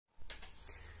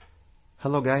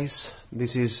Hello guys,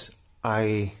 this is,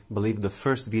 I believe, the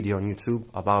first video on YouTube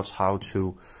about how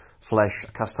to flash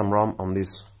a custom ROM on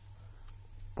this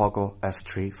POCO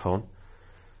F3 phone,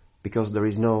 because there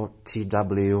is no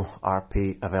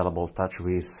TWRP available, touch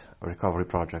with recovery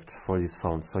project, for this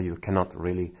phone, so you cannot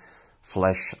really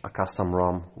flash a custom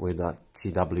ROM with a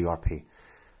TWRP.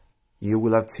 You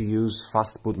will have to use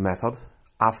fastboot method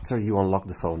after you unlock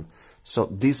the phone. So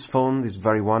this phone, this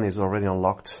very one, is already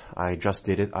unlocked. I just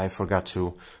did it. I forgot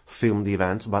to film the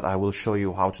event, but I will show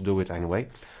you how to do it anyway.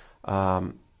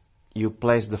 You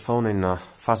place the phone in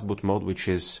fastboot mode, which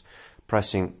is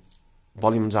pressing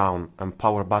volume down and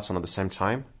power button at the same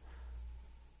time.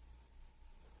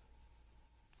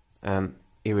 And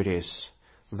here it is.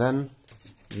 Then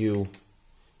you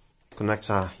connect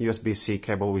a USB-C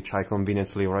cable, which I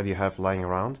conveniently already have lying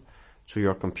around, to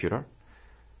your computer.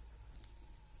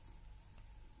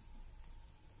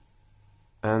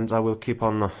 And I will keep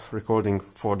on recording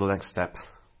for the next step.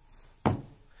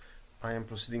 I am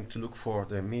proceeding to look for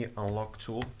the Mi Unlock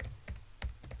tool.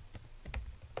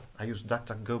 I use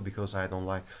DuckDuckGo because I don't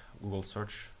like Google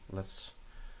search. Let's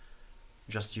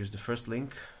just use the first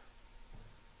link.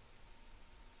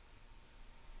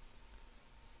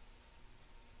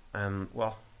 And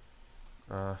well,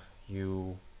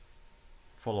 you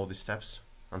follow the steps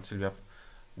until you have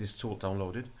this tool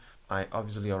downloaded. I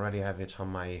obviously already have it on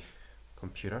my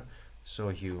computer, so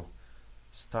you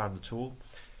start the tool.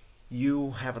 You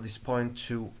have at this point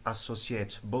to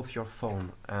associate both your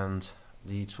phone and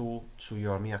the tool to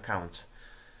your Mi account.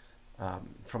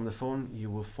 From the phone you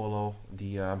will follow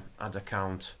the add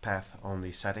account path on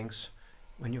the settings.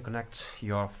 When you connect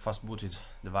your fast-booted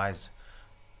device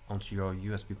onto your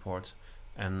USB port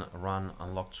and run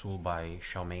Unlock Tool by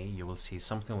Xiaomi, you will see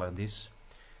something like this.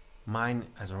 Mine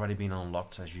has already been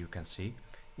unlocked, as you can see.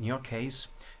 In your case,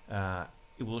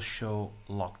 it will show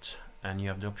locked, and you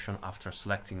have the option, after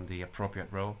selecting the appropriate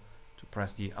row, to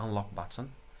press the unlock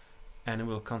button, and it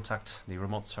will contact the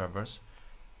remote servers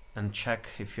and check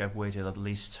if you have waited at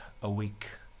least a week,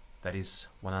 that is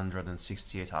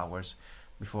 168 hours,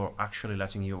 before actually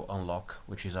letting you unlock,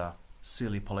 which is a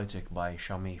silly politic by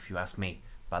Xiaomi if you ask me,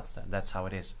 but that's how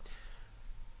it is.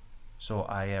 So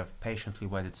I have patiently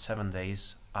waited 7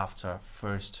 days after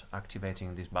first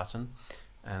activating this button,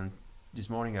 and this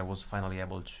morning I was finally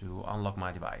able to unlock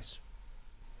my device.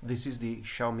 This is the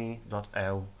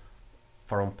Xiaomi.eu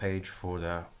forum page for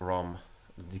the ROM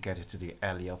dedicated to the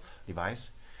Elliot device.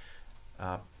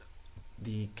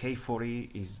 The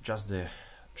K4E is just the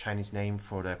Chinese name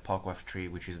for the POCO F3,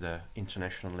 which is the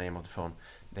international name of the phone.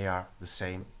 They are the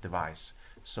same device.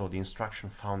 So the instruction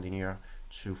found in here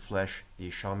to flash the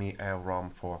Xiaomi.eu ROM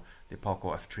for the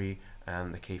POCO F3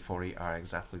 and the K4E are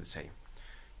exactly the same.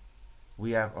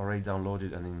 We have already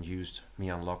downloaded and used Mi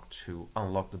Unlock to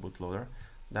unlock the bootloader.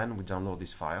 Then we download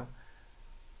this file,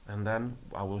 and then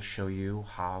I will show you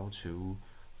how to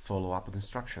follow up with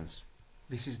instructions.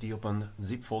 This is the open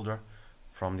zip folder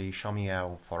from the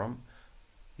Xiaomi.eu forum.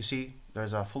 You see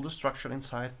there's a folder structure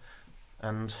inside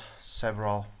and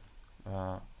several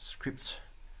scripts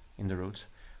in the root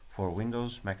for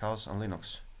Windows, macOS and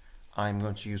Linux. I'm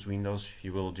going to use Windows.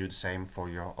 You will do the same for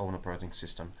your own operating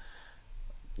system.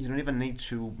 You don't even need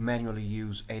to manually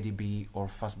use ADB or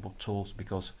fastboot tools,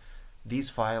 because these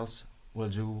files will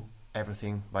do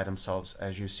everything by themselves.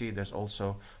 As you see, there's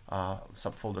also a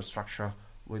subfolder structure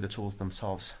with the tools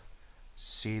themselves.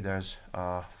 See, there's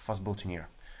fastboot in here.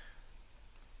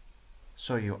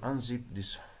 So you unzip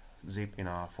this zip in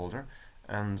a folder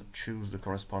and choose the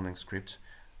corresponding script.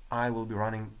 I will be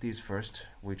running this first,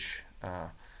 which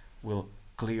will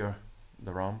clear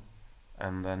the ROM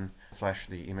and then flash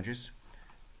the images.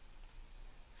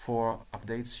 For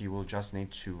updates, you will just need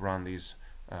to run this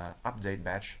update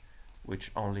batch,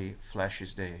 which only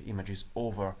flashes the images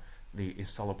over the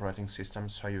installed operating system,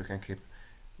 so you can keep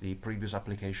the previous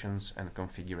applications and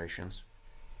configurations.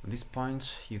 At this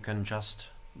point, you can just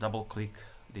double-click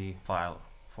the file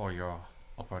for your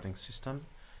operating system.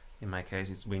 In my case,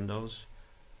 it's Windows.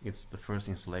 It's the first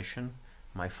installation.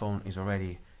 My phone is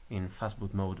already in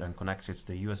fastboot mode and connected to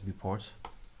the USB port.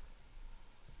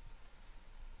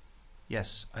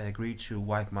 Yes, I agree to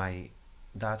wipe my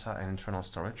data and internal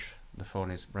storage. The phone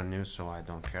is brand new, so I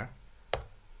don't care.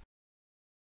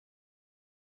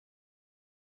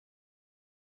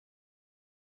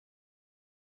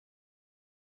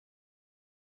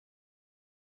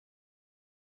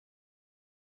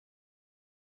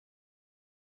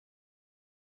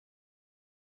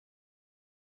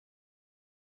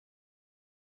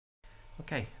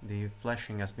 Okay, the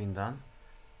flashing has been done.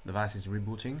 The device is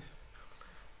rebooting,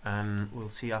 and we'll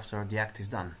see after the act is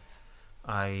done.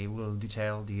 I will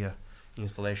detail the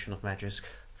installation of Magisk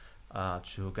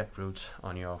to get root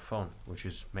on your phone, which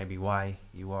is maybe why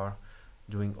you are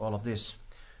doing all of this.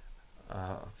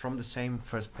 From the same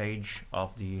first page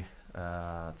of the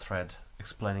thread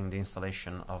explaining the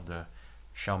installation of the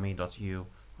Xiaomi.eu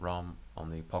ROM on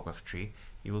the POCO F3,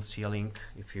 you will see a link.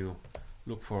 If you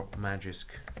look for Magisk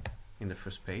in the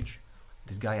first page,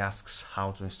 this guy asks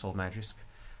how to install Magisk,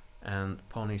 and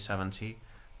Pony70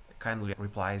 kindly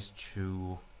replies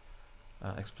to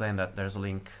explain that there's a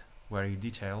link where he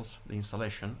details the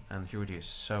installation, and here it is.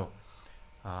 So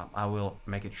I will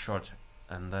make it short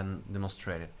and then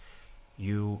demonstrate it.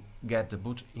 You get the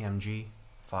boot.img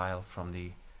file from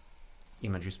the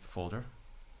images folder.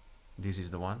 This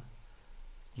is the one.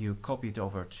 You copy it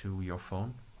over to your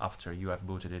phone after you have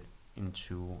booted it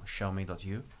into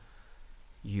Xiaomi.eu.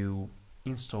 You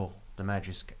install the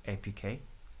Magisk APK.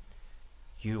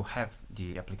 You have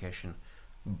the application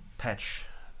patch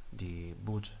the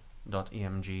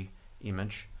boot.img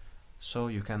image, so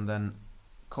you can then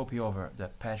copy over the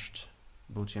patched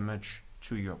boot image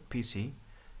to your PC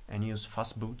and use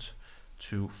fastboot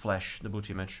to flash the boot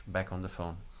image back on the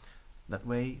phone. That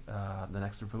way, the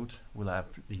next boot will have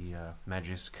the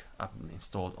Magisk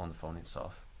installed on the phone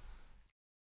itself.